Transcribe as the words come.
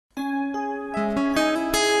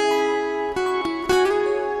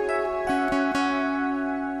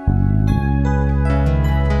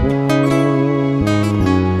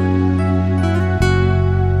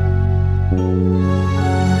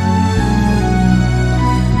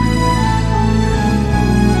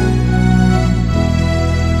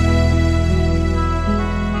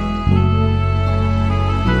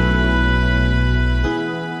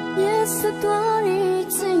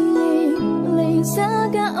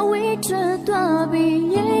we try to be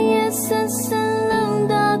yes, along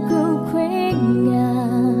the Kukwenya.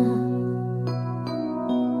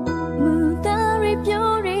 Mudari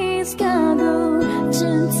Puri's Gago,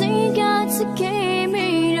 Gently got to keep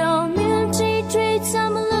me on milky treats,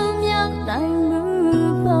 some lumia like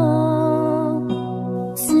move on.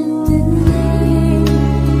 Simply,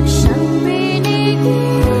 shall be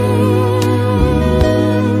naked.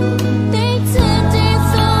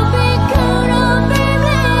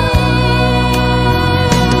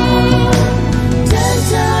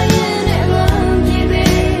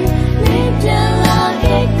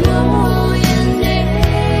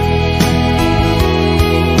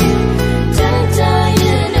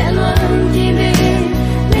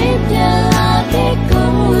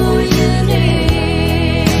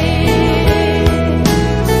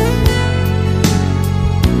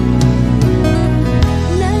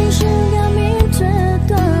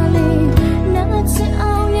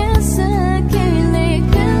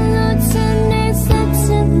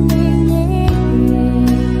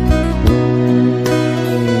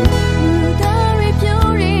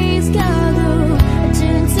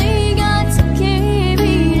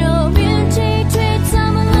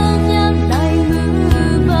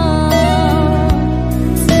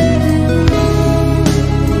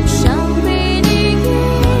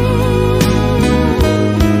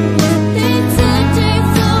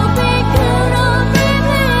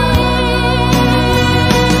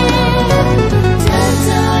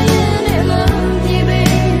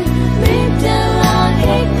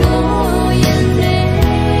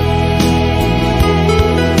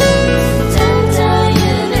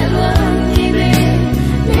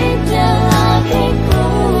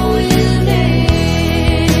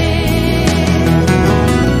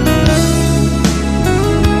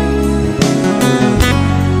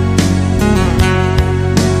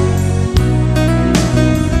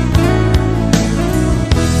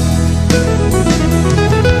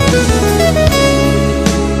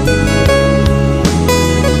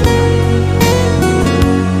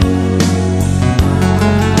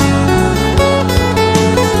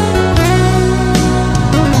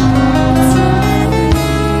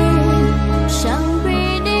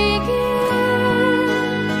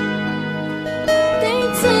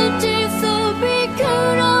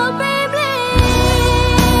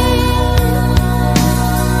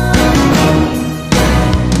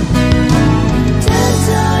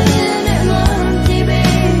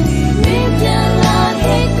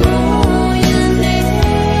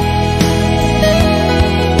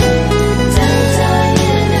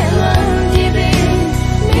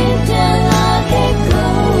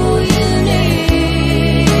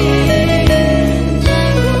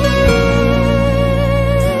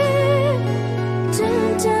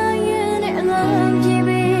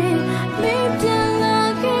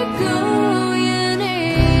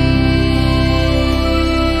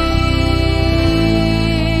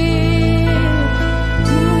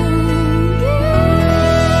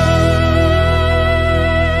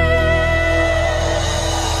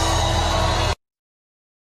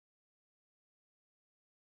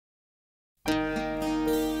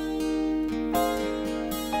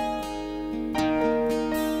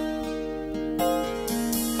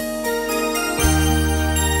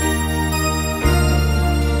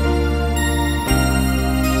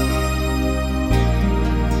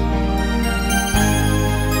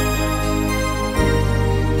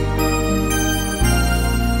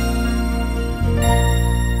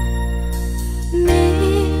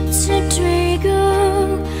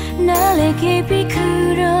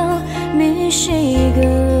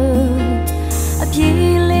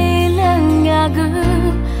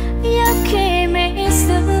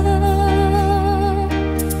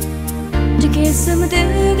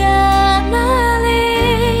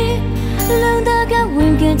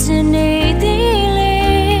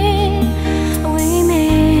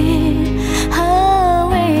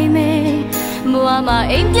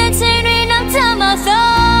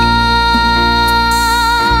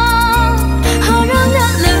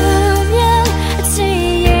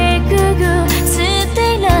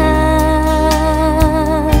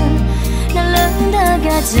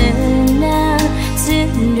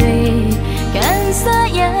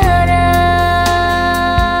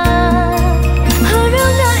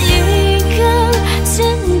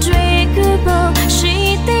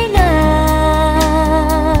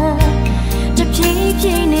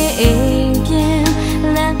 She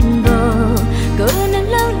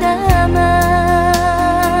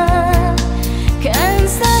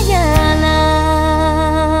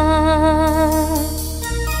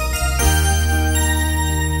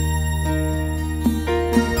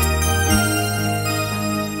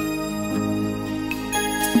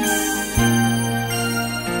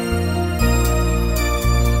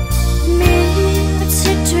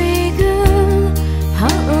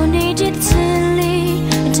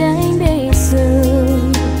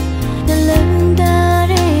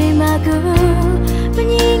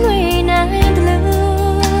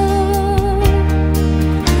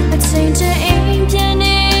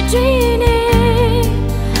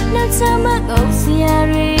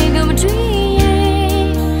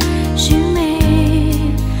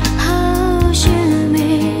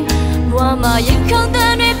không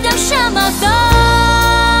tên đẹp trong sa mà ta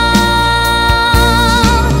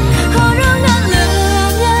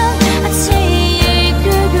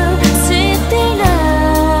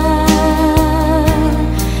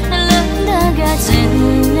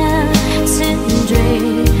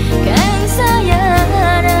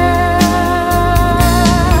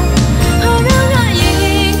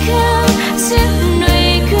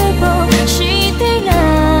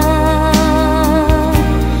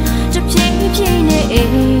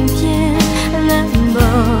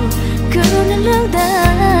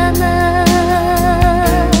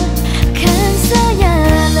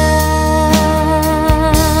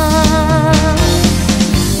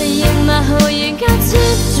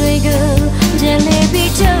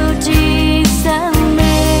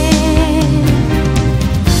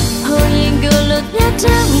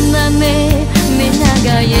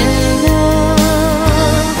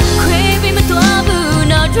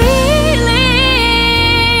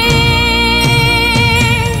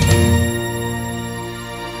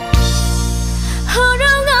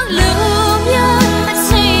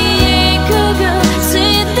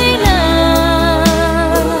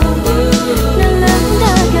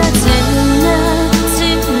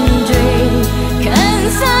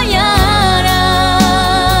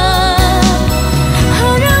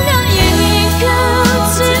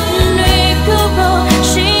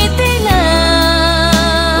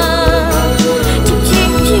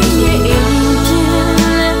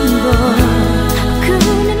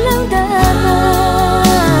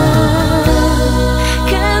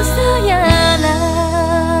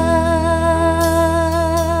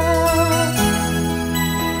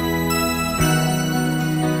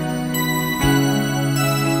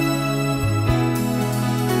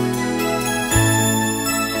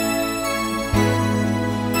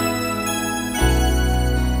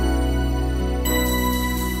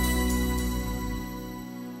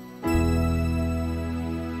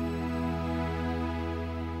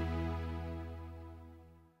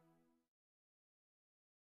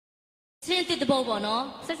Xin tiết bộ bỏ nó,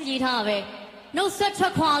 sẽ gì thà về. Nó sẽ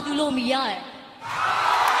chắc khoa từ lô mì à.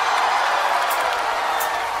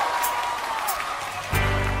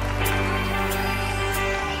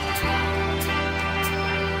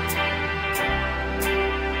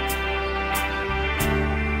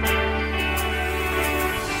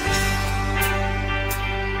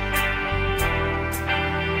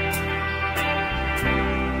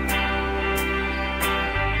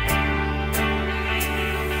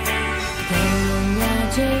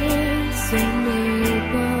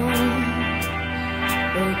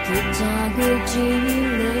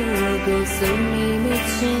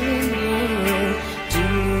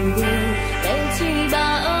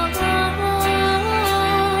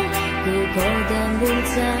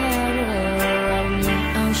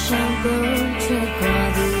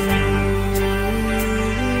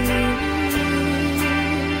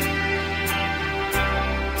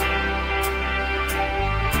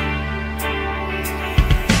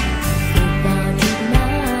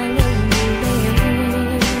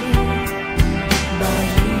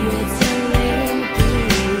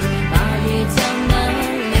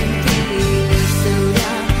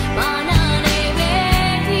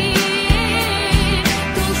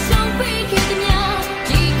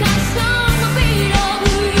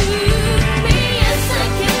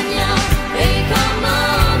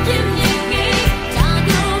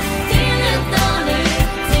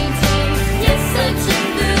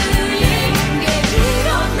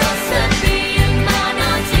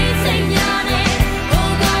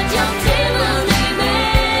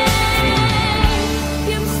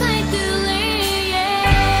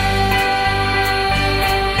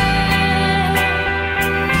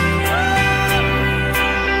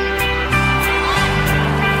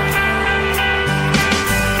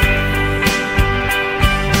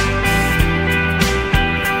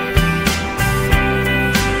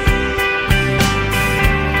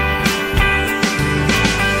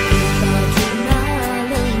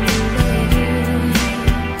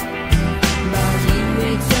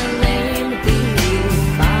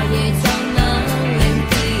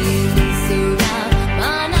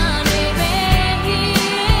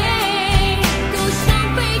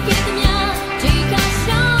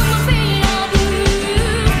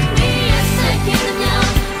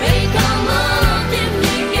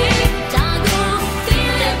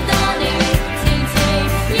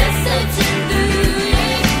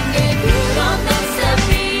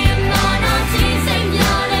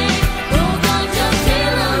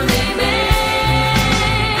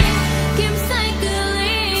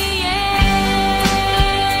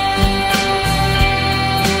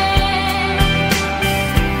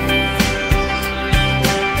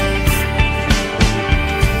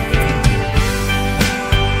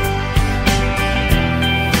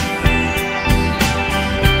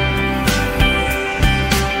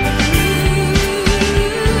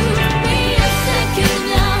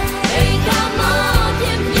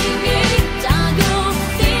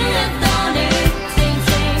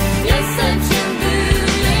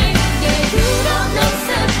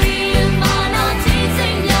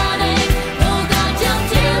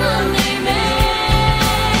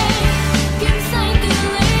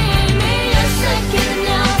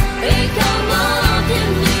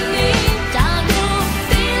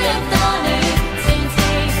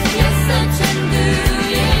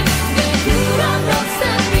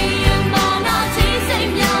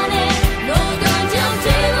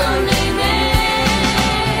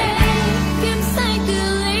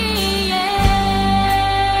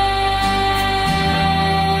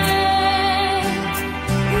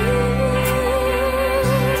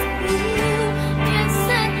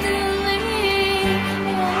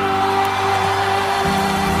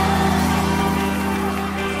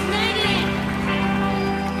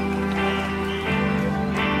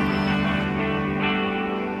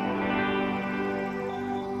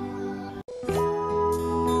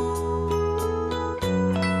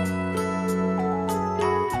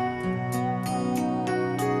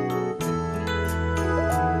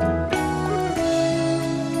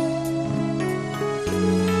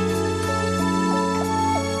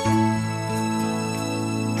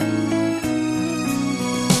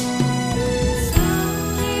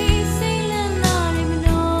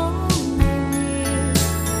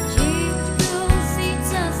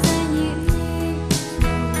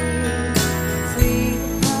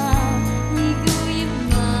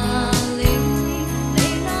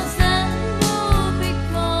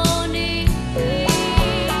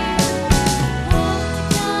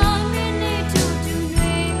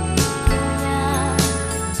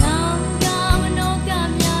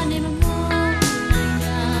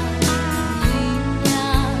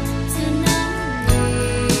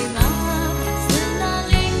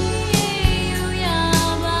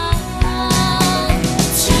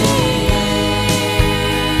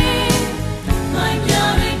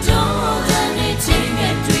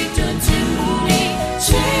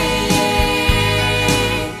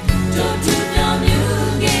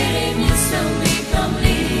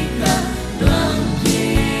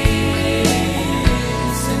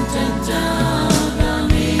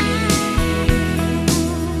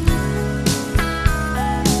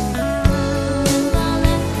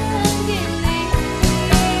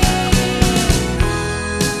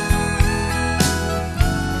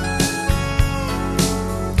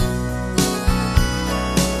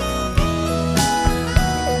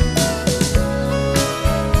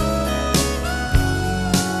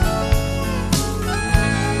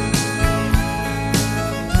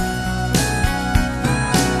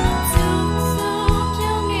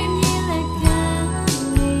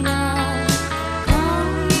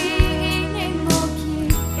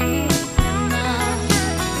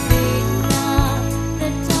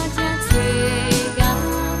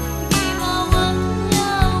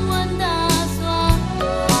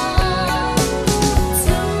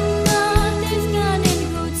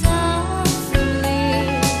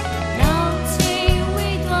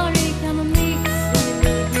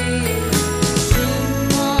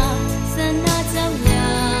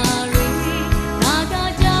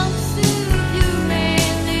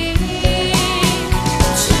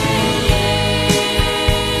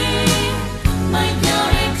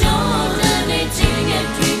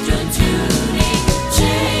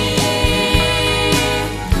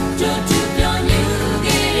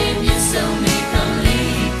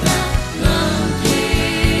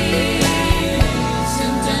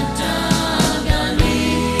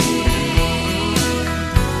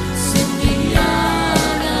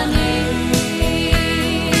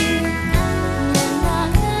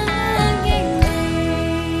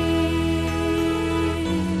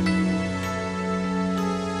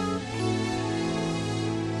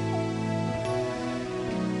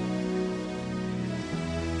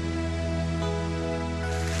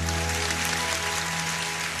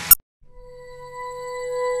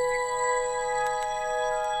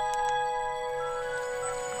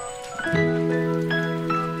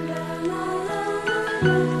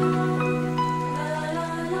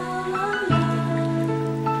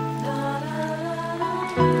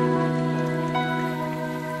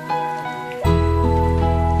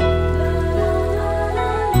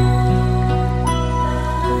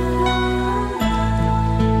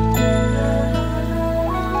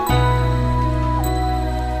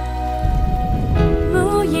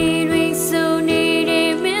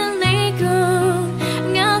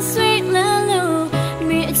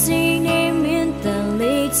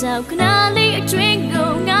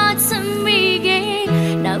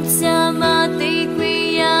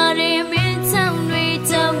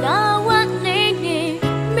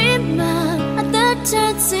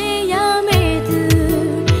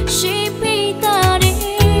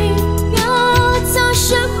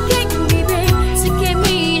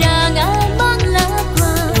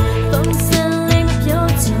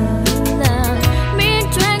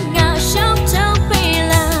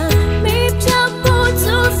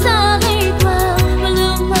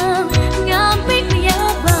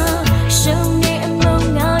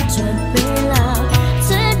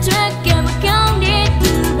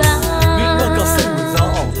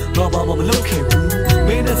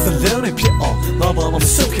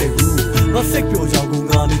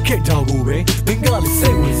 ခဲ့တာကိုပဲမင်းကလည်းစိ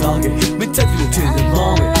တ်ဝင်စားခဲ့မင်းချက်လို့ထင်တယ်မော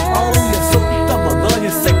င်းမယ်အားလုံးရဲ့ဆုံးတတ်မှငါ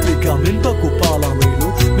ရဲ့စိတ်တွေကမင်းဘက်ကိုပါလာမယ်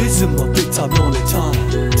လို့မင်းစမပြချပြောနေချာ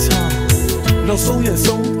နောက်ဆုံးရဲ့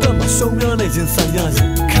ဆုံးတတ်မှရှုံးရနေခြင်းဆိုင်ရရင်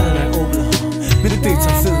ခံနိုင်အောင်မလားမင်းတိတ်ချစ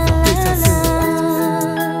င်စားတိတ်ချစင်စား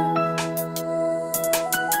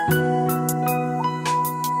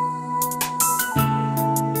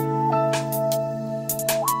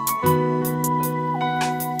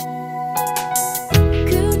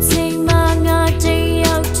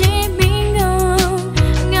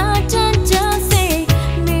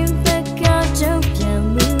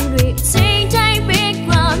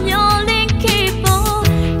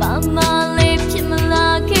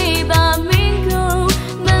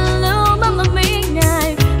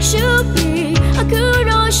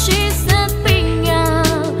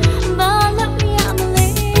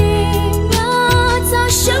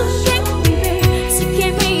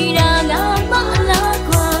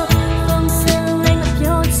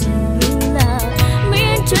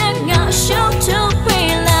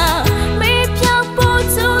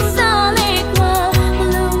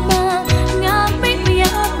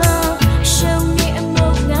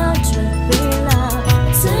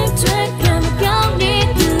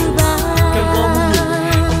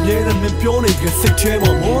စိတ်ထဲ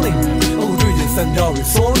မှာမောနေအိုးတွေ့ရင်စံကြောက်ရ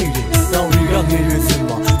စောနေတယ်တောင်တွေကငယ်ရွယ်စင်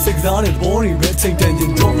ပါစိတ်စားတဲ့ဘောတွေပဲချိန်တန်ချ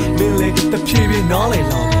င်းတော့မင်းလေးတဖြည်းဖြည်းနားလည်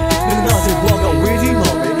လာမင်းသားစိတ်ဘွားကဝေးကြီး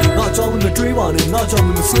မှာပဲငါကြောင့်မတွေးပါနဲ့ငါကြောင့်မ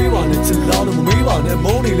ဆွေးပါနဲ့ချစ်လားလို့မမေးပါနဲ့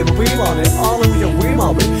မောနေလည်းမပေးပါနဲ့အားလုံးရဝေးမှာ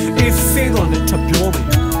ပဲအေးစေးတော့နဲ့ထပ်ပြောမယ်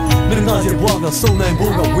မင်းသားစိတ်ဘွားကစုံနိုင်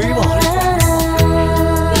ဖို့ကဝေးပါတယ်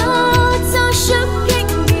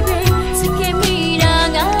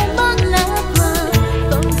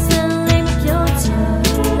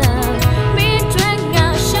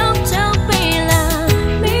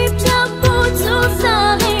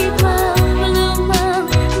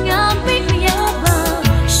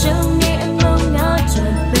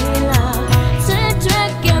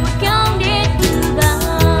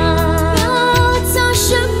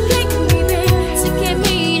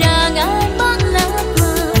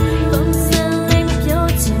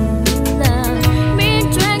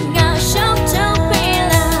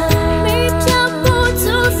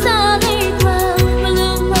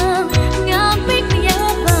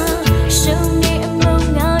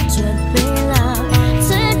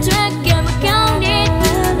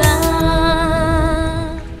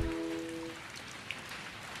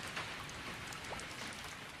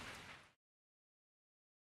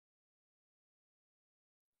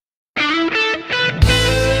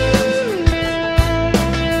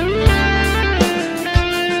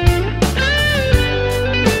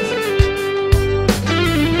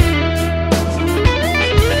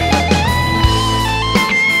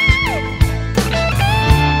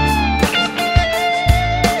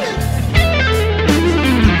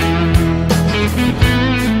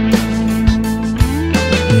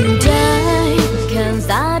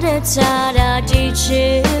차라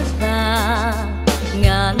지치바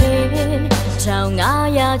나는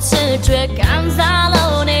정아야 칠죄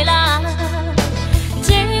감사로네라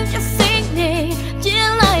진짜 생네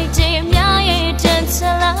진라이 짐야의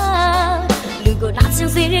전차라 누구 나친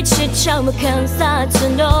시리 치쳐 뭐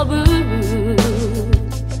감사천 너부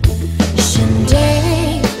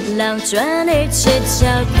신대 랑전에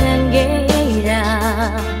치쳐 간게라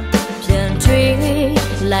변주의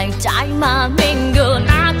lại trái mà mình ngờ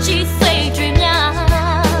na chỉ xây dream nha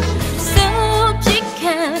sớm chỉ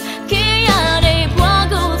cần khi ở đây qua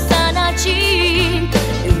cô xa na chỉ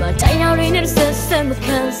đừng mà trái nhau đi nên sẽ mà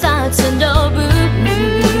khăn xa chân đâu bước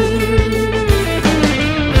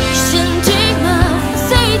xin chỉ mà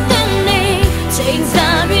xây tên này chạy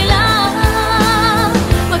ra đi la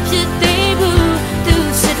mà biết đi bu tu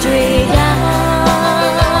sẽတွေ့ရ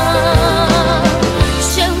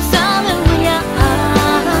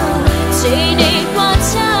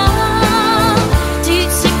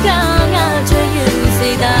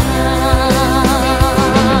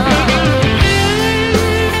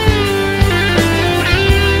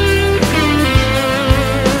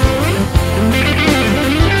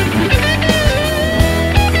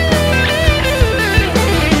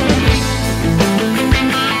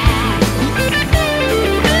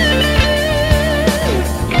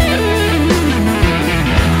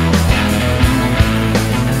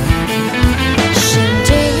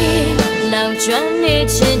转你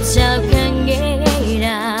去找看给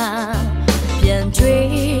他变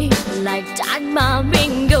追来战马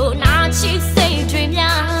明狗拿起 say dream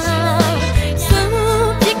呀 so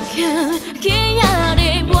pick给呀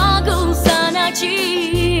的我够啥那起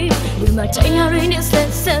你嘛这样人的深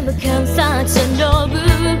深的看啥真都不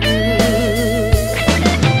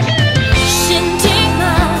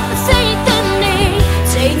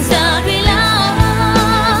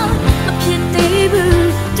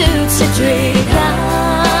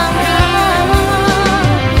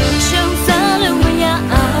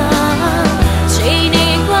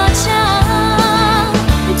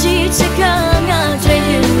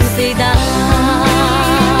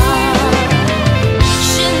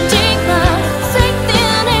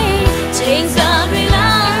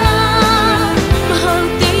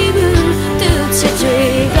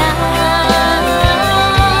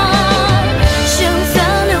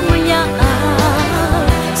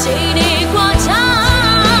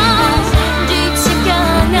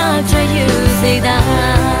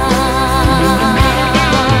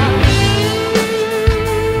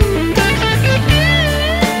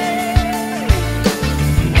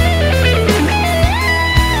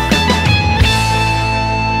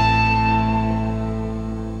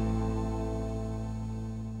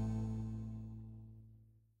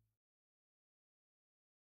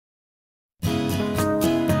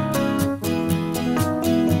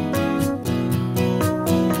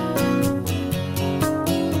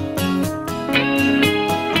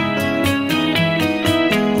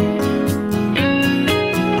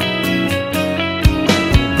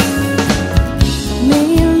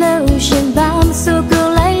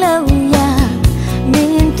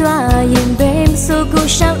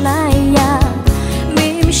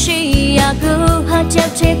ကိုဟာကြော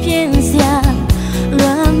က်ချေပြင်းစရာလွ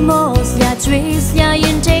မ်းမောစရာတွေးစရာရ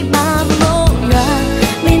င်တိတ်မှာမို့ရာ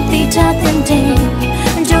မင်းတိချတဲ့တဲ့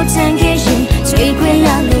ကြိုးချန်ခဲ့ရင်ချိန်ခွဲရ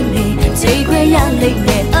လိမ့်မယ်ချိန်ခွဲရလိမ့်မ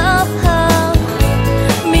ယ် oh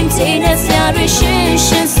မင်းတိနဲ့စရာတွေရှင်း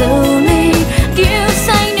ရှင်းဆုံးလေးကြည့်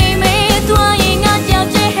ဆိုင်နေမယ်သွားရင်ငါကြောက်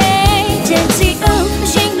ချေဟဲ့ချင်စီအောင်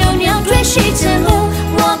ရှင်တို့ညောင်တွေ့ရှိချင်လို့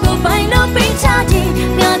ဝါကိုပိုင်လို့ပိတ်ချတယ်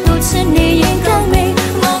ငါတို့ချင်နေရင်ကောင်းမယ်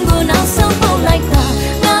မောင်ကိုနောက်ဆုံးပို့လိုက်တာ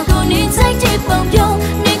ငါကိုနေစိတ်တွေပုံပြုံး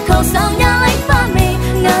နေခေါ်ဆောင်ရလိုက်ပါမယ်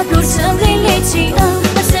ငါတို့စံလေးလေးချီအောင်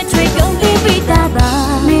အစတွေကုန်ပြီးတာပါ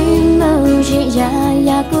မင်းမို့ရင်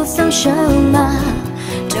ရာကိုဆုံးရှုံးမှာ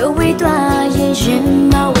တို့ဝေးသွားရင်ရင်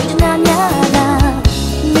မဝေဒနာများလား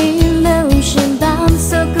မင်းလို့ရှင်ပါမ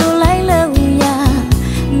ဆိုကိုလိုက်လို့ရ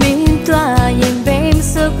မင်းသွားရင်ဘယ်မ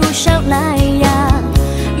ဆိုကိုရှောက်လိုက်ရ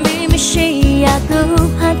မင်းမရှိရကို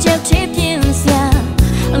ဟာကြောက်ချေပြင်းစရာ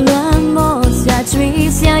လွမ်းမောစရာ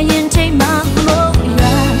တွေးစရာရင်ထိတ်မှာမို့ရ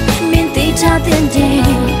မင်းတိချတဲ့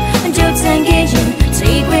တဲ့ကြိုးချန်ခဲ့ရင်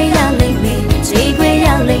ချိန်ခွဲရလိမ့်မယ်ချိန်ခွဲရ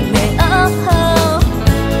လိမ့်မယ် oh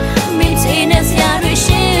မင်းချင်တဲ့စရာတွေ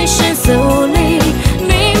ရှင်းရှင်းစိုးလေးမ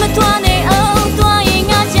င်းမသွားနဲ့အောင်သွားရင်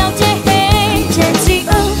ငါကြောက်တဲ့ဟဲ့ချင်စီ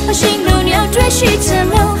အောင်အရှိန်လုံးရောက်တွေ့ရှိချင်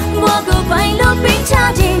လို့ဘွားကိုပိုင်လို့ပိတ်ချ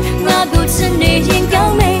တယ်ငါကိုချင်နေရင်ကော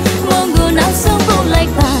င်းမယ်မုန်းကိုနောက်ဆုံးပို့လို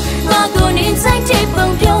က်ပါငါကိုနေစိတ်ချပုံ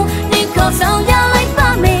ပြုံးနေခေါ်ဆောင်ရလိုက်ပါ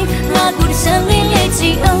မယ်ငါကိုစံလေးလေးချီ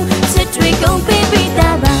အောင်စစ်တွေကုန်ပြီး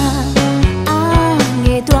တာပါ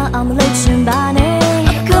ငေတော့အောင်မလို့ချင်ပါနဲ့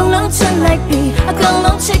အကုန်လုံးချင်လိုက်ပြီအကုန်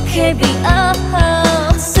လုံးချစ်ခဲ့ပြီ oh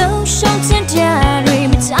ဆုံးရှုံးခြင်းတရားတွေ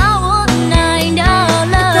မချဝနိုင်တော့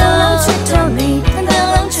လားအကုန်လုံးချစ်တော့ပြီအကုန်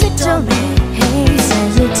လုံးချစ်တော့ပြီ hey စံ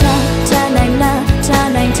ရချနိုင်လားချ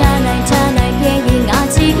နိုင်ရဲ့ရင်ငါ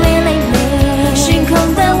ကြည့်ခွေးလိုက်မယ်ရှင်ခုန်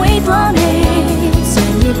တဲ့ဝေးသွားမယ်စံ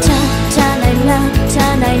ရချနိုင်လားချ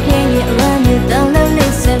နိုင်ရဲ့ရင်အရမ်းနဲ့တောင်းလို့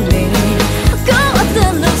လေးစမ်းမယ်ကိုအသ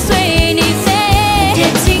က်လုံးဆွေးနေစေ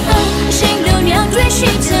တဲ့ချီအောင်ရှင်တို့ညောင်တွေ့ရှိ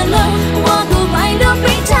ချင်လို့ဝါကိုပိုင်လို့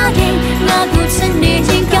ပိတ်ချတယ်ငါကိုချင်နေ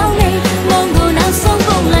ချင်းကောင်းလေမုန်းကိုနောက်ဆုံး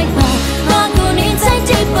ကုန်လိုက်ပါငါကိုနေစိတ်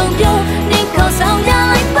တွေပုံပြုံးနေခေါ်ဆောင်ရ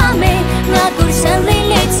လိုက်ပါမယ်ငါကိုစံလေး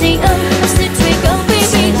လေးချီအောင်အစစ်တွေကုန်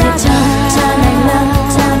ပြီးတာချနိုင်လား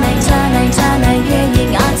ချနိုင်ရဲ့ရင်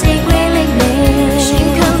ငါကြည့်ခွေးလိုက်မယ်ရှင်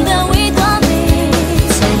ခုန်တဲ့ဝေးသွားမယ်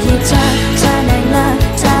စံရချနိုင်လား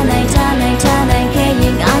ချနိုင်ခဲ့ရ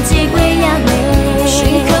င်ငါကြည့်ခွေးရမယ်ရှ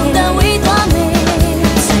င်ခုန်တဲ့ဝေးသွားမယ်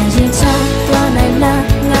စံရချသွားနိုင်လား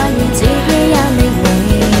ငါရင်ကြည့်ခွေးရမယ်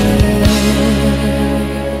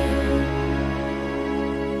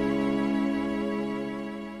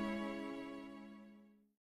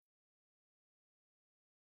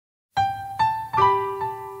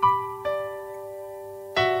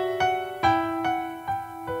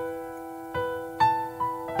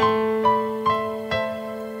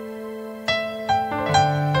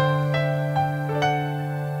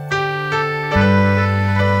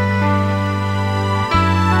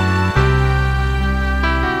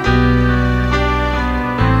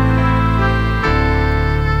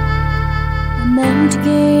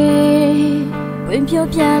ဝင်ပြော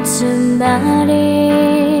ပြချင်ပါတ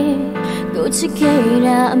ယ်ကိုချစ်ခဲ့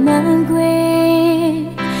တာအမှန်ကွယ်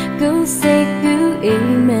ကိုစိတ်ကူးအိ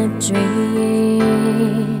မ်မက်တွေ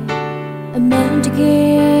အမှန်တက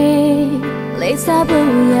ယ်လေးစား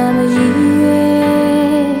ဖို့ရမရည်ရွ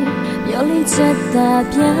ယ်မျောလင်းချက်သာ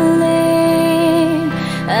ပြန်လေ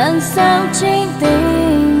အန်ဆောင်ချင်းသိ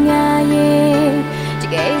ငါရဲ့တ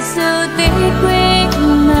ကယ်ဆိုသေးခွေ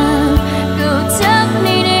မှကိုချစ်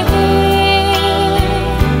နေတဲ့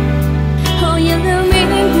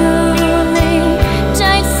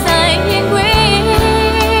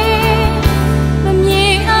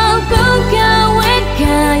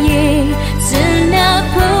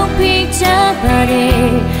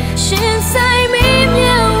ရှင်ဆိုင်မင်းမြ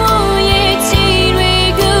တ်ဝရဲ့ချီတွေ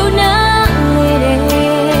ကိုနားလေတယ်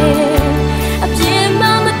အပြင်းမ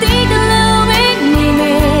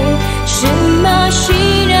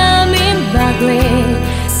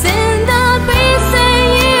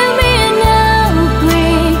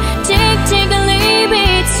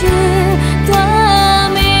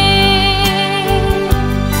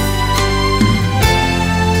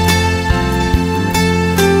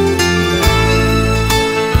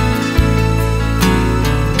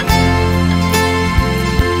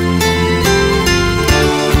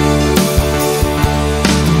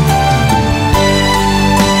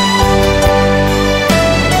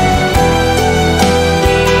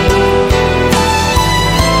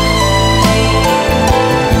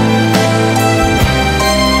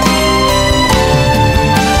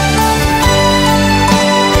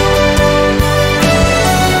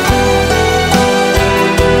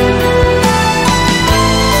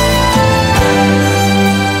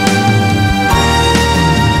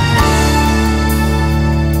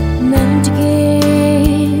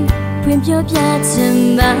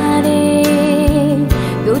somebody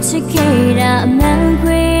go check a man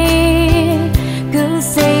way go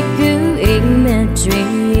say go in the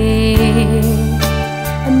dream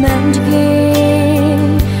a man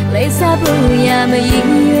again lays up ya mà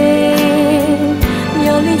yên nguyện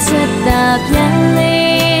nhiều lý chất ta biến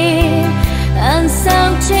lên anh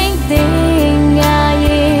sao tranh tình ngài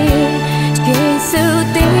kể sự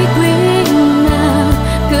tình quyến nào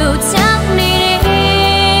cứ chắc đi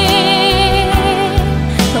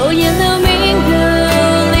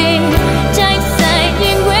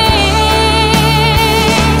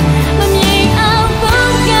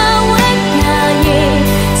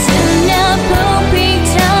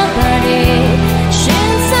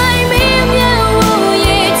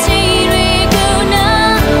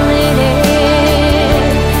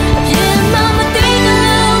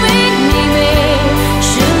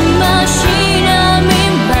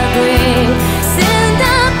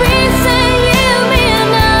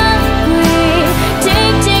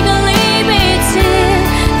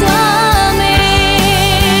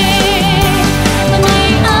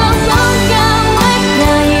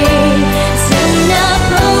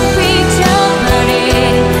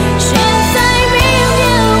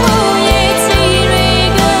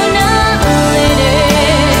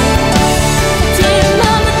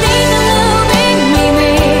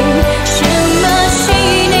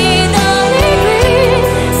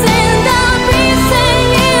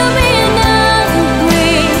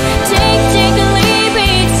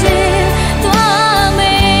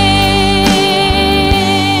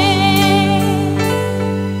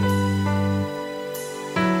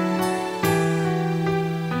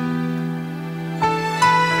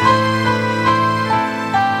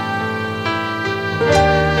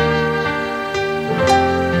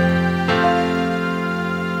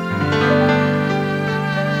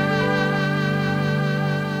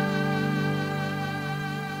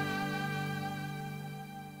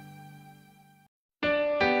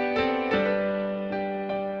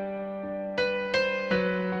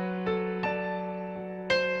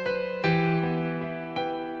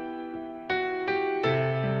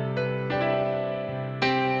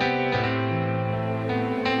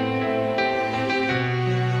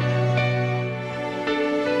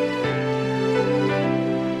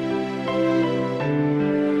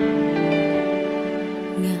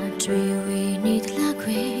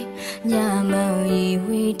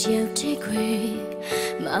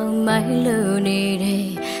mãi lỡ đi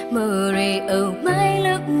đây mơ rê ở mãi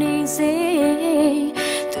lúc đi dễ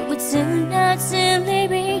tu bất dân đã dễ lấy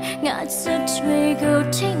bi ngã rất về go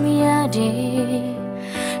take me out day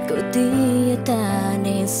go tia ta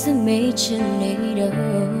nên sẽ mấy chân này đâu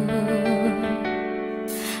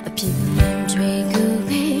a piu lên về go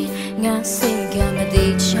be ngã sẽ ga mà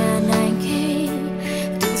đi cha nine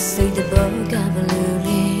k tu say the boy ga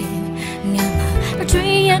balule ngã mà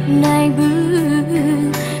truy at night blue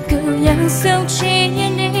yang sâu chi như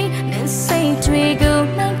này nên say truy go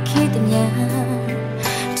mang khi tình nhà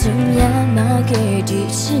trong nhà mà kể đi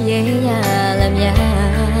chỉ dễ làm nhà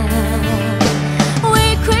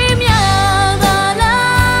we cream nhà và la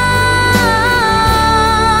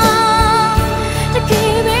ta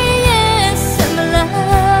kỳ bị yes la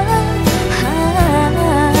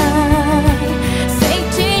say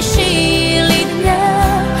chi chi li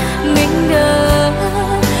nhà mình ngờ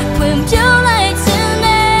quên cho lại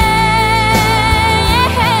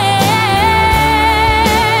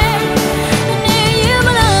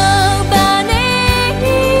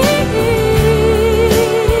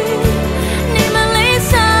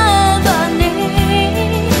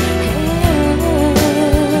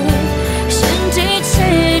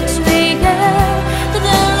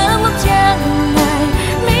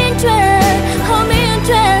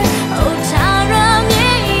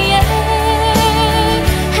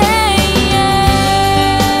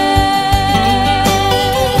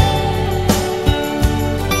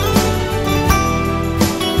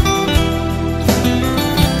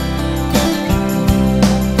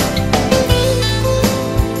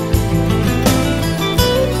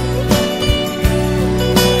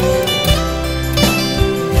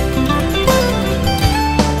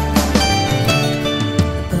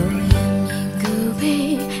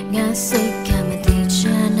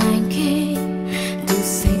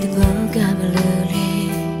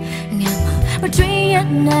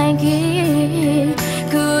nine kia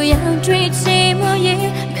cứ yang truy chi mơ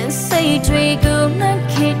ye nên say truy cứ mang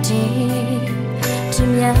khi đi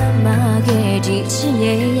trong nhà mà ghé đi chỉ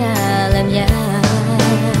ye làm nhà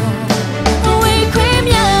we cream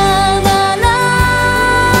nhà và la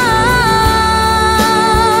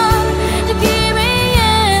to give me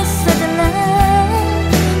yes at the love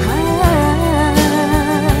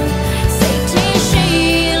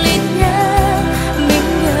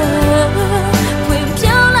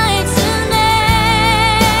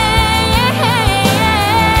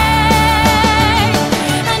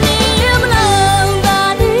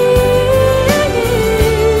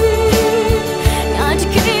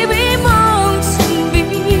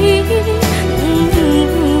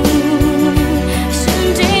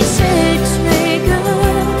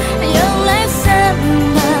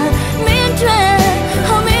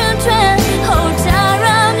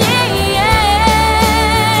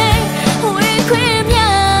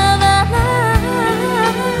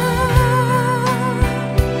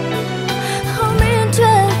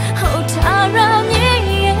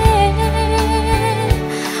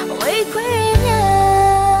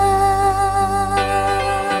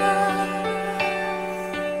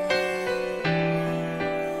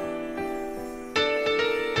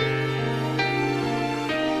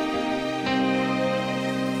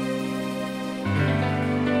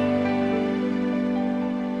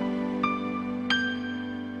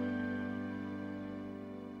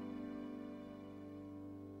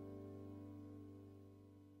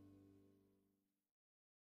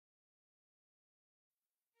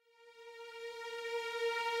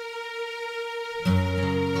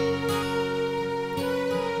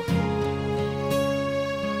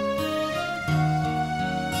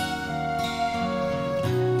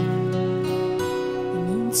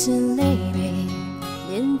情泪被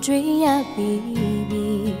面追呀比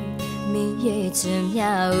比，明夜正要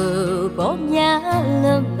不呀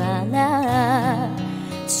了吧啦，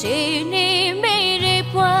请你没得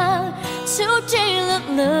话，就这了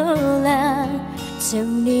了啦，就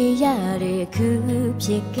你呀的苦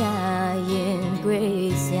别嘎眼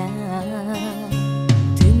归下，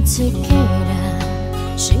听起开啦，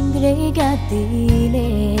心里嘎地嘞。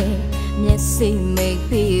မျက်စိမိတ်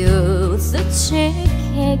ပြီးစွတ်ချစ်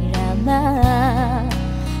ခဲ့ရမှာ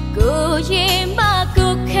ကိုရင်မ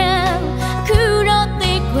ကိုခံခုတော့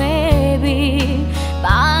သိခွဲပြီး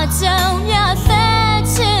ဘာကြောင့်များဆက်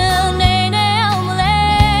ချင်နေနေအောင်လဲ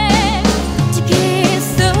တကယ်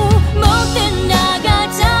ဆိုမတင်နာက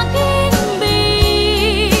ကြခင်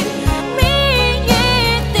ပြီးမင်း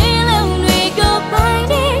ရဲ့တင်းလုံးတွေကိုပိုင်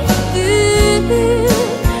နေသူ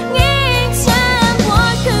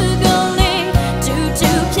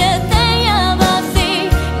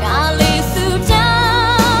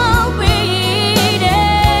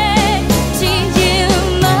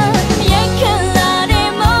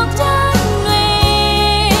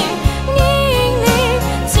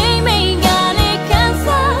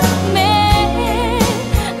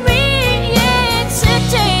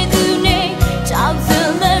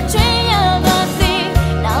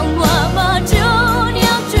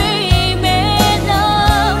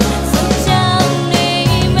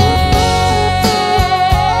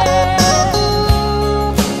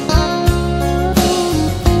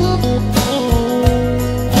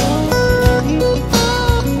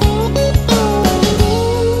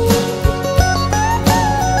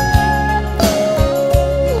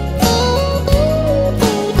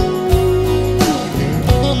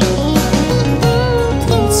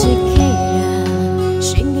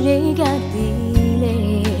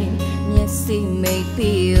မိတ်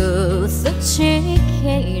ပြီးစွတ်ချစ်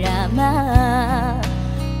ခဲ့ရမှာ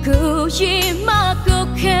ကိုရင်မကို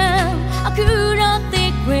ခံအခုတော့သိ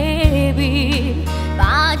ခွဲပြီး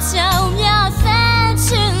ဘာကြောင့်များဆက်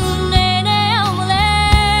ချင်နေနေအောင်မလဲ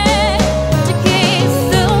တကယ်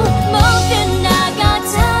ဆိုမတင်နာက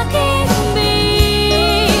ချခဲ့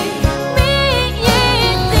ပြီးမင်း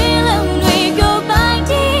ရဲ့တင်းလုံးတွေကိုပိုင်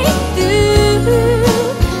တည်သူ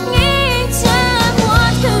ငေးချမ်းဘဝ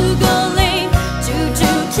သူကို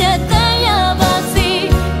ချစ်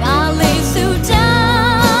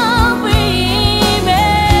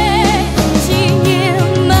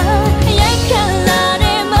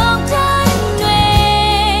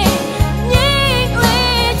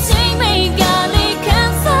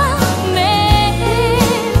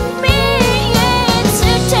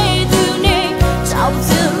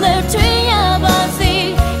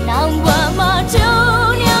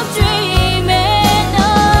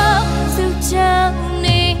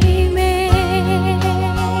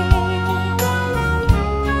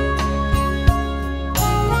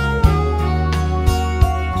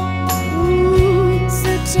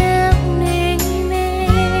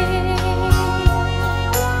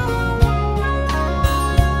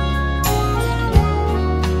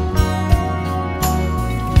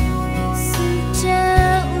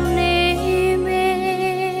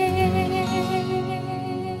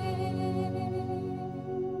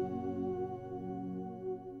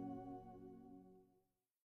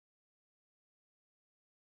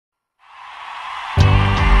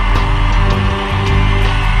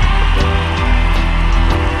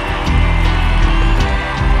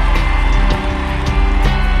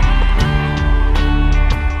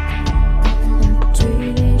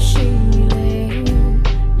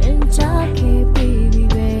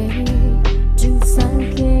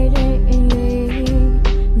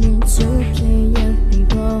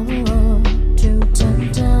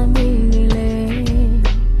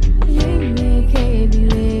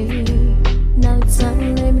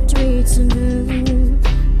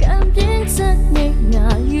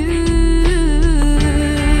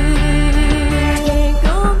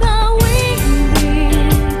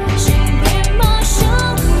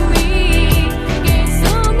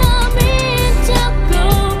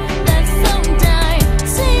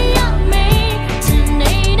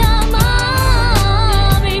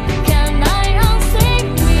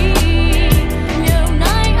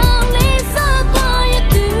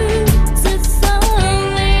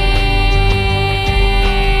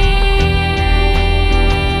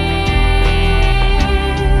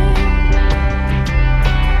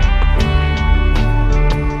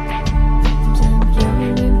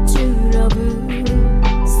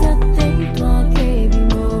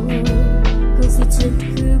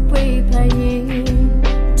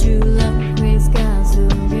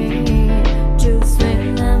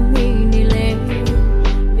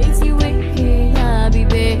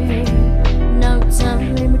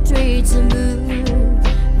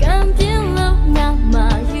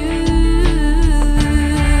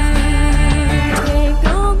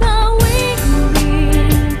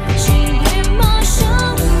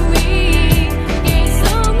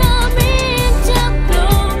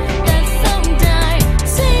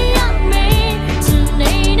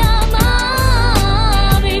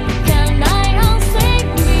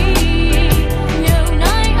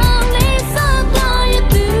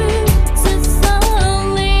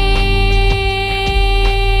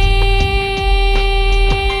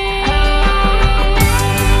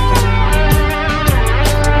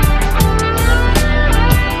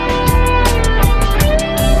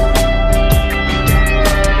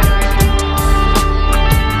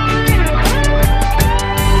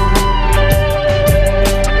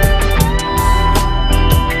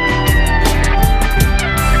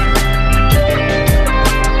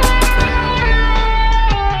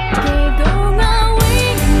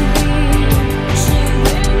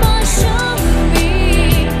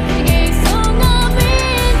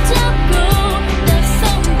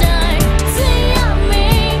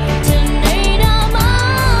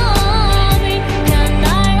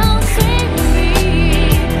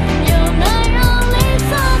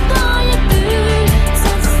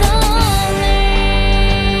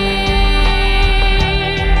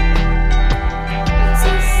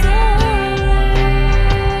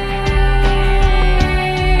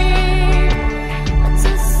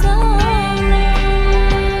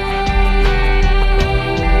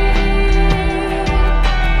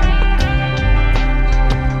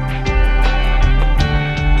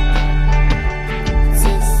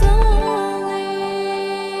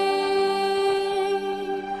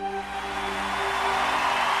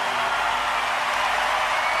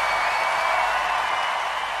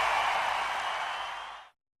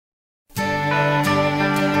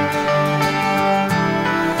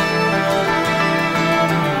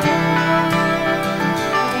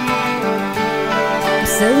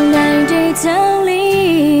နိုင်တဲ့ချောင်း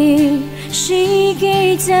လေးရှိ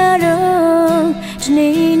ခဲ့ကြတော့ဒီ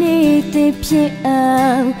နေ့နေ့သိဖြစ်အော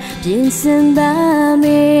င်ပြင်ဆင်ပါမ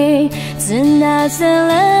ယ်စင်နာစ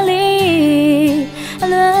လလေးအ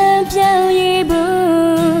လွန်ပြောင်းရည်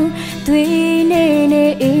ဘူးသွေးနေ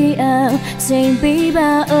အေးအောင်ချိန်ပေး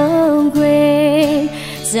ပါအောင်ခွေ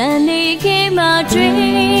ဇန်နေခေမှာတွေ့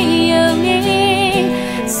ရုံနဲ့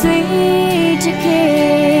ဆွေးတကယ်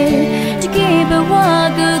ဘဝ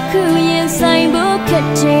ကိုခုရင်ဆိုင်ဖို့ခက်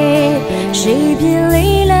တယ်ရှိပြ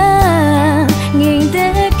လေးလားငိမ့်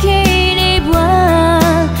တဲ့ခေနေဘဝ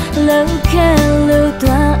လောက်ခံလို့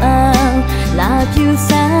သွားအောင်လာပြူ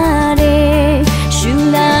စားတယ်ရှူ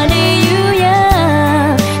လာနေယူရ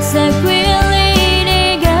စကွေးလေးတွေ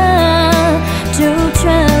ကကျူထ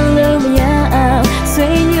မ်းလို့မရအောင်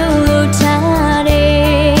ဆွေးညို့လို့ထားတ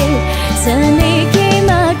ယ်စနေခေ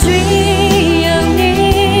မှာတွေ့ရုံနဲ့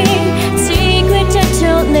စီခွင့်ချက်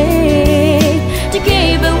ချုပ်လေတက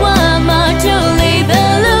ယ်ဘဝမှာချုပ်လေဘ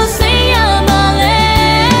ယ်လိုစိတ်ရမှာလဲ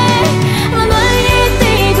မမရဲ့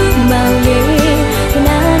တေးဘူးမောင်လေးခဏ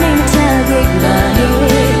နေမချခဲ့ပါ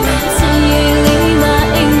နဲ့စီရင်လေးမ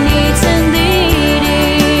အိမ်နေချင်သေးတ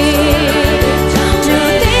ယ်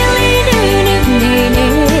ကျိုးသေးလေးနေနေ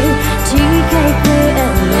ထိခိုက်ခွဲအ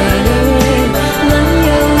လဲလွန်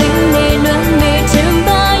ရုံလေးနဲ့လွန်နေချင်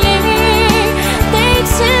ပါရဲ့သိ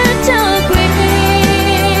ချင်တော့ခွဲ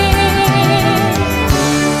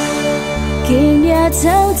ကင်းရ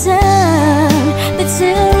ချောင်းချမ်းတချ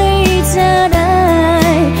င်လေးချတို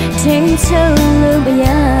င်းချင်းချုံလို့မရ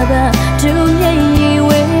ပါတို့မျက်ရည်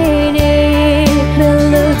ဝဲနေဘယ်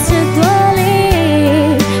လိုချစ်သွားလဲ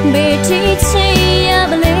ဘယ်ထိချင်ရ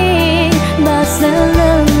မလဲမဆန်း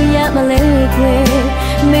လို့ရမလဲခွေ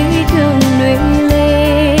မိကုံတွေလေ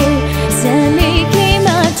စံနေခေ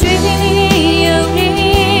မှာတွေ့ရုံနဲ့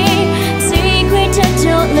စီခွင့်ချက်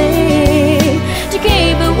တော့လေတကယ်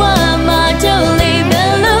ဘဝမှာတော့လေဘ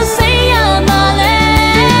ယ်လိုစိတ်ရမှာလဲ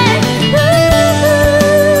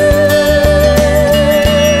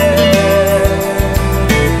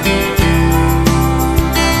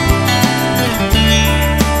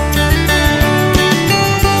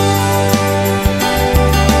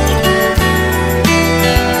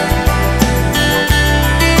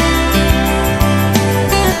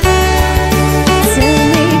စံ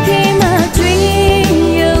နေခေမှာတွေ့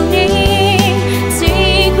ရုံနဲ့စီ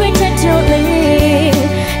ခွင့်ချက်တော့လေ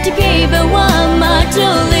တကယ်ဘဝမှာ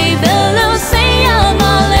တော့လေဘယ်လိုစိတ်ရ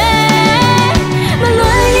မှာလဲမလွ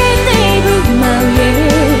ယ်ရဲ့တေးဘူးမောင်ရဲ့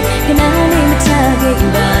ခဏလေးမချခဲ့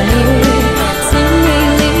ပါနဲ့စင်နေ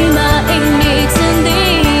လေးမအိမ်နေချင်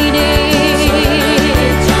သေးတယ်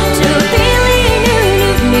ကျိုးသေး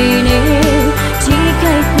လေးနေထိ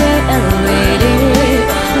ခိုက်ခွဲအလဲ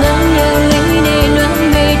လွန်ရုံလေးနဲ့လွန်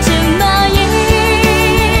မေချင်ပါရဲ့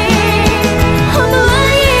ဟောမလို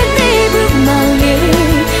က်ရဲ့တေးဘူးမောင်ရဲ့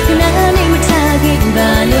ခဏလေးမချခဲ့ပါ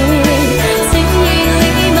နဲ့စင်နေ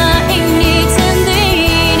လေးမအိမ်နေချင်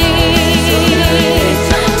သေးတယ်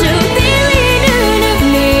ကျိုးသေးလေး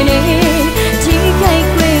နေထိခိုက်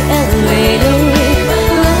ခွဲအလဲလွန်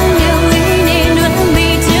ရုံလေးနဲ့လွန်မေ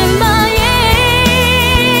ချင်ပါရဲ့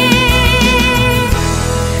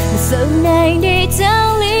စုံနိုင်တဲ့ကြော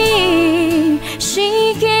င်းလေးရှိ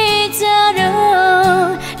ခဲ့ကြတော့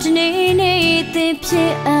ဒီနေ့နေ့သိဖြ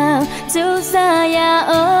စ်အောင်ကြိုးစားရ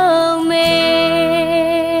အောင်မေ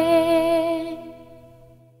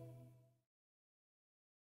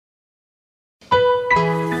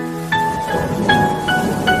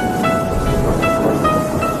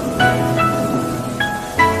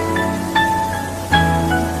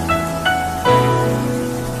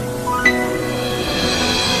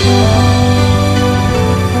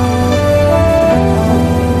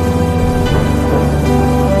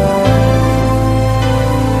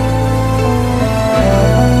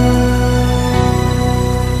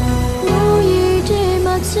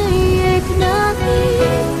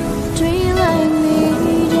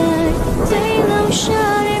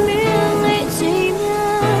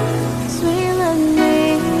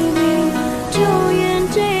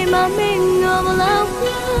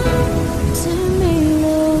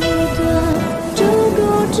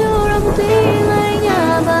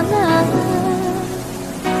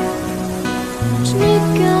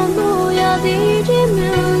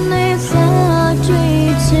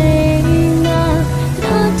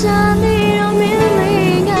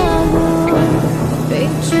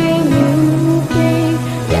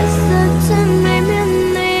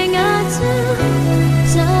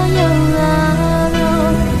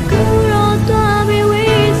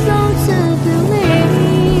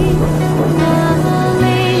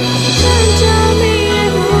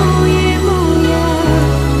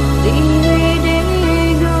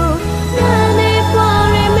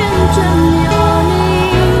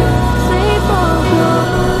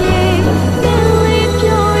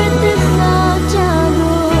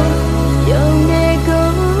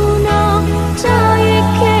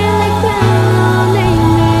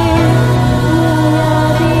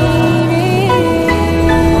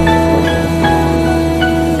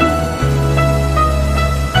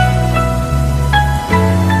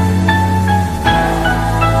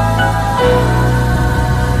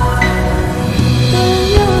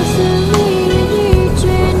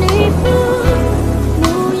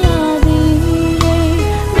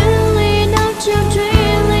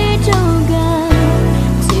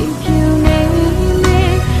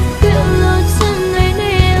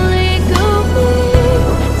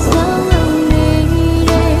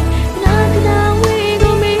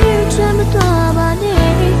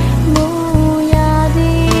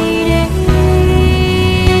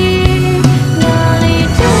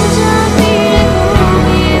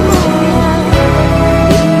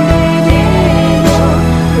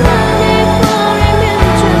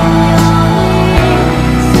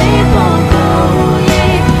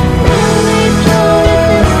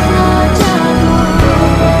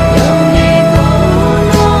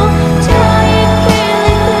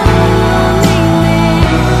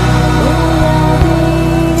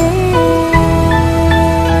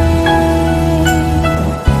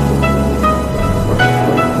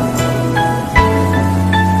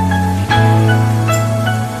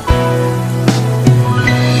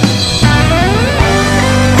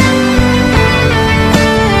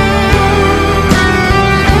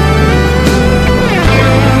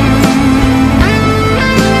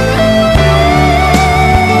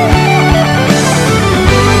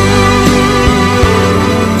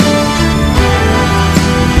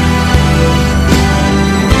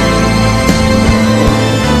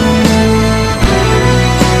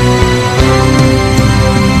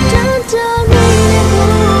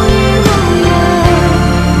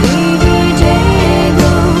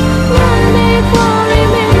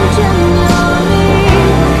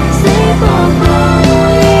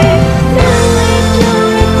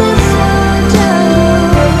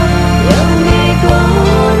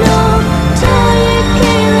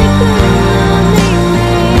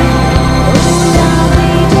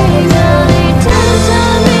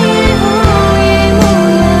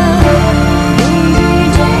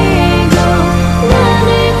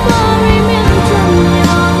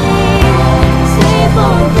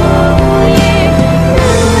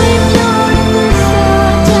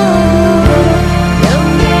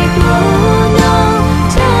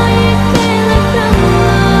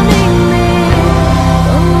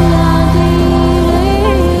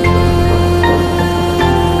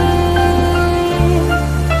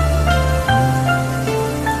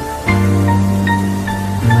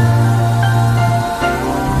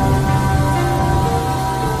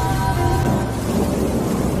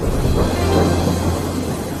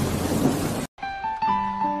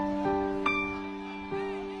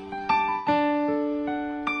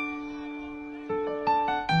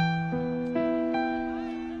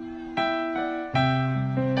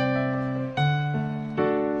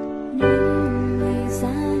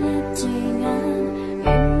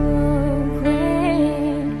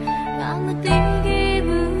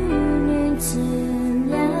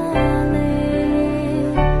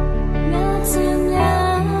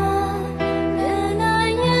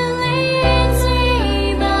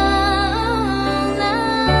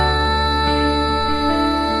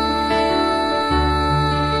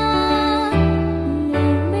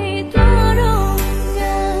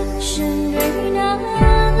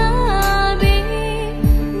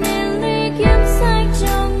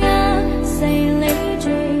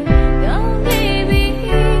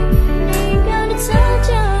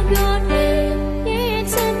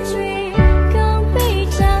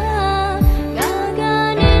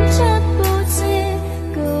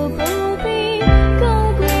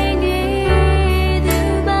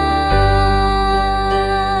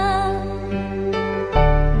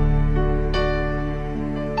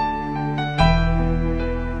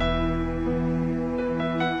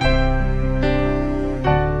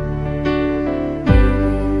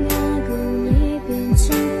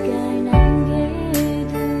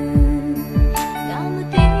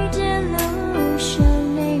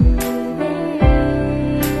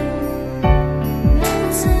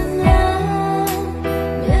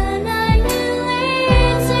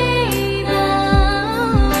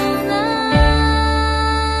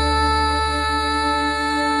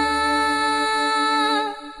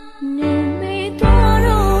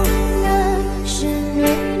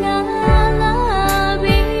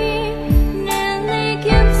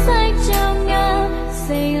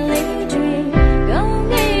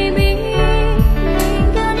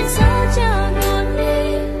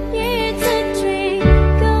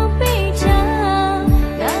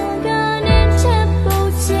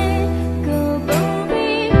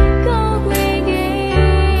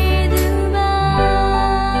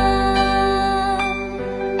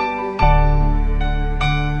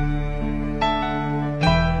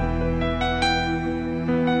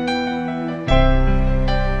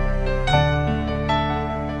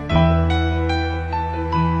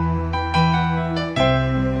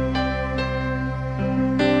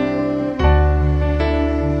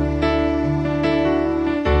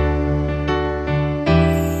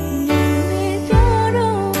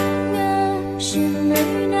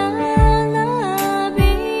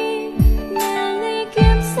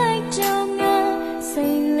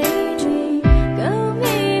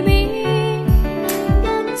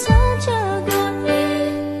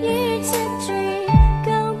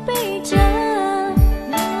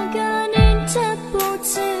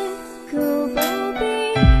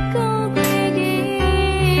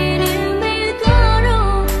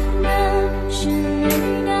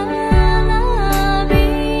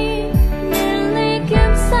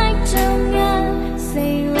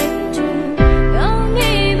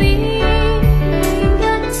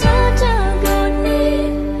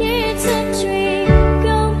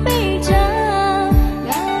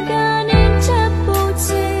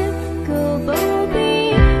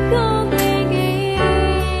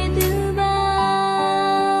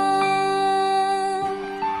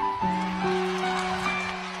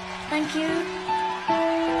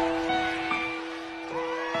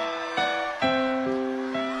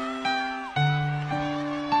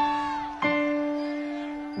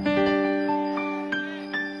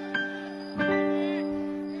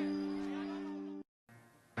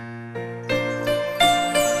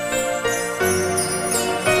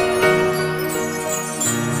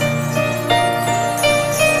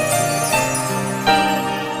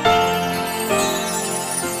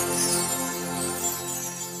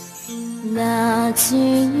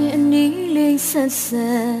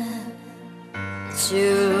就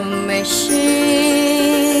没心，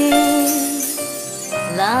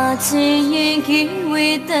拉近眼给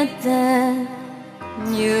为的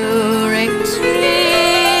牛瑞基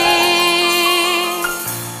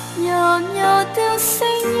，nhỏ nhỏ từ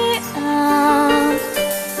sinh à,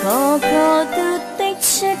 có từ tích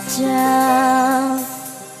chết già,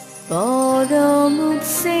 bỏ đồ mục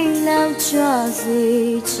sinh làm cho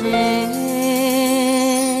gì chết.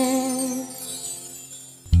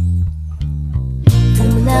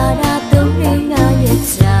 나라도 내가의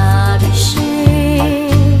자비심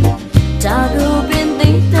다루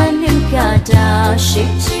빈딩 단님가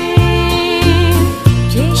다시지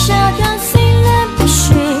피샤가 생란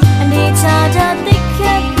부신 네 자자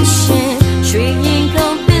띠게 부신 주인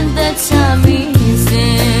공빈 듯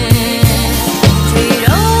참이세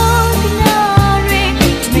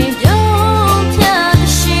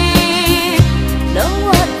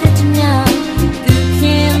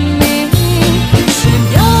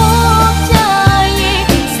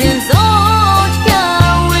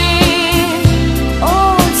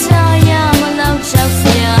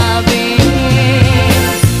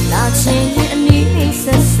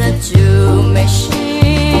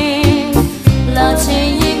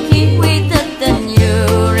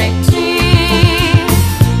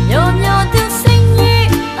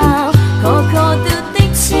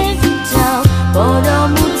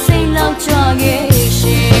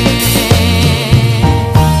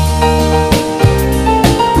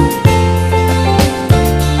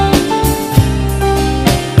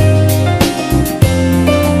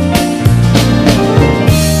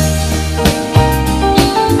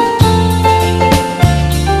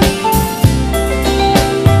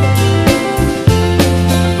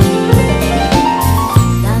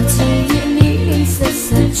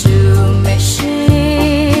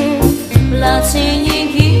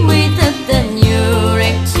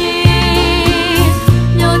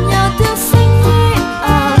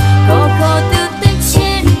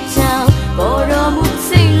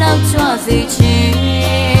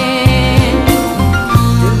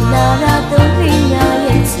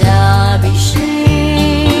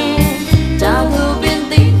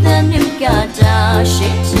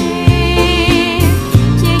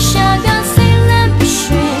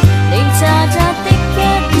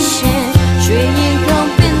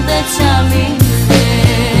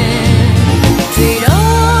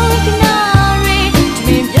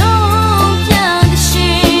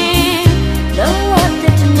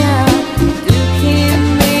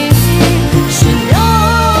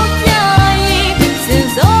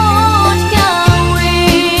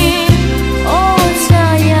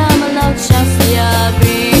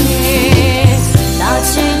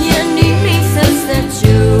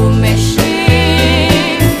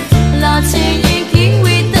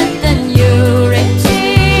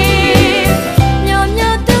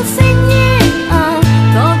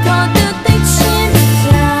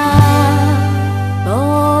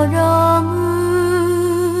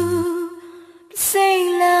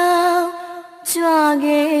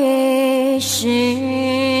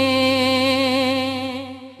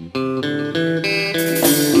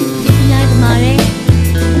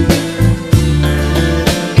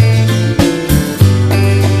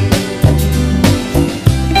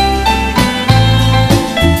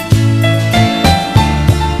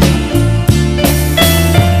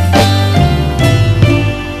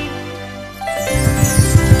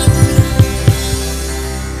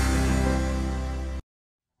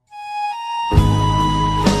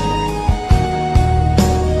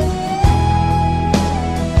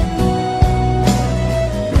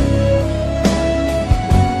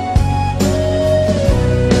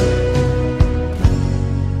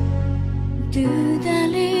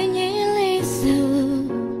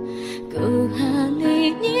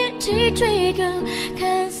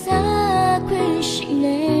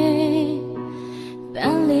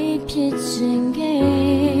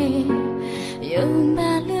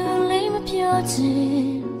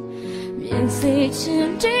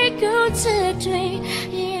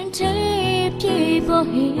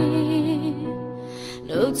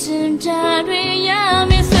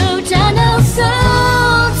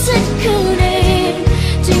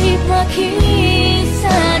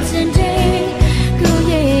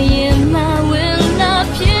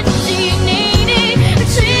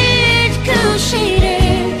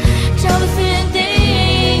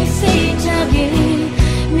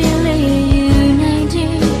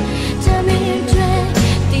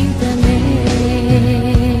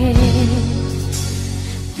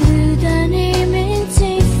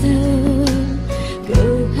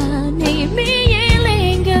Go honey, me and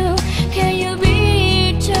Lingo. Can you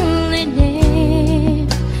be totally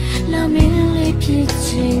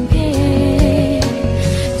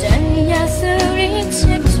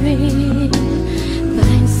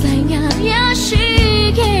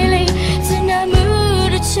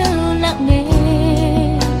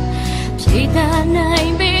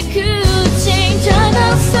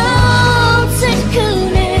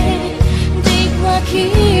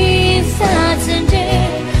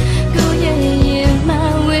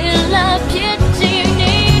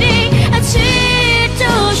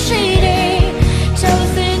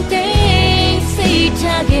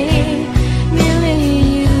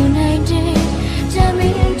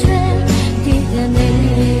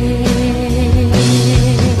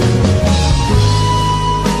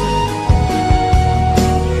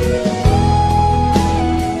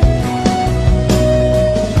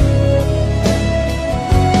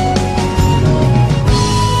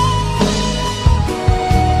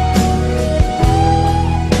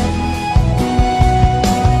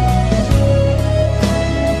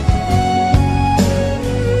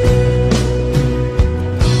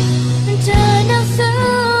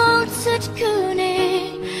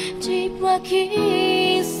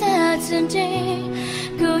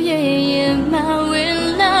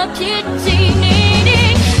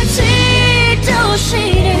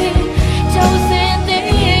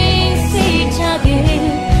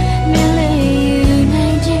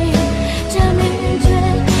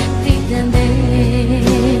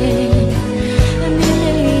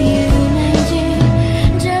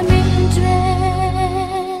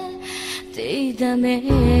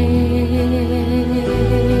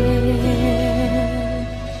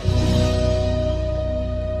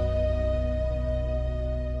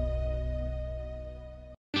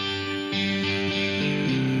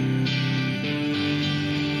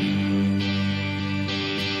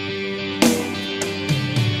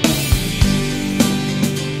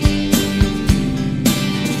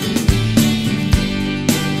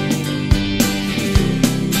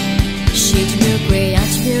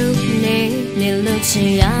你路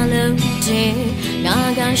情呀路的，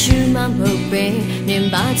我敢说嘛不背，你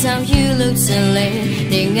把早一路成嘞，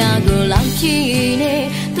你我过老皮呢，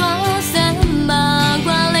多三把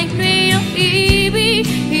挂来没有一笔，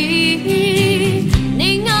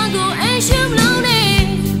你我过爱心老呢，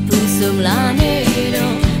不送啦呢都，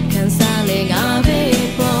看啥嘞我背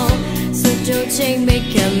包，说就情没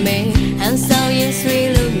看没，很少也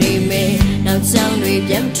随路你没，老将你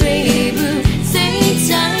点追不，谁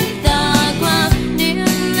在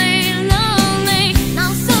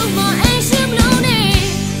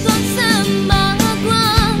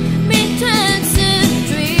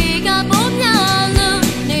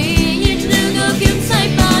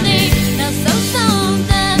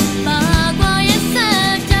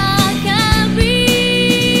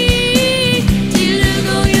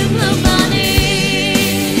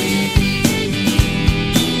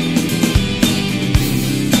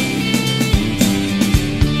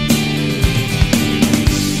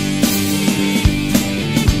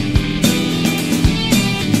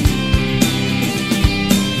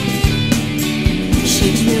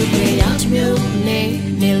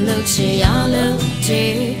？chỉ áo lơ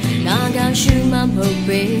chỉ ngã gang shu mam ho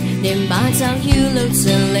be niệm ba chao hiu lo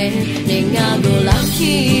chân lên niệm ngã go lao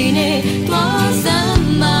khi ne tua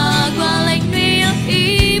sam ma qua lạnh mi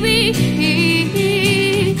i bi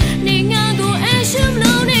niệm ngã go e shum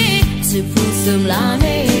lo ne chỉ phu sum la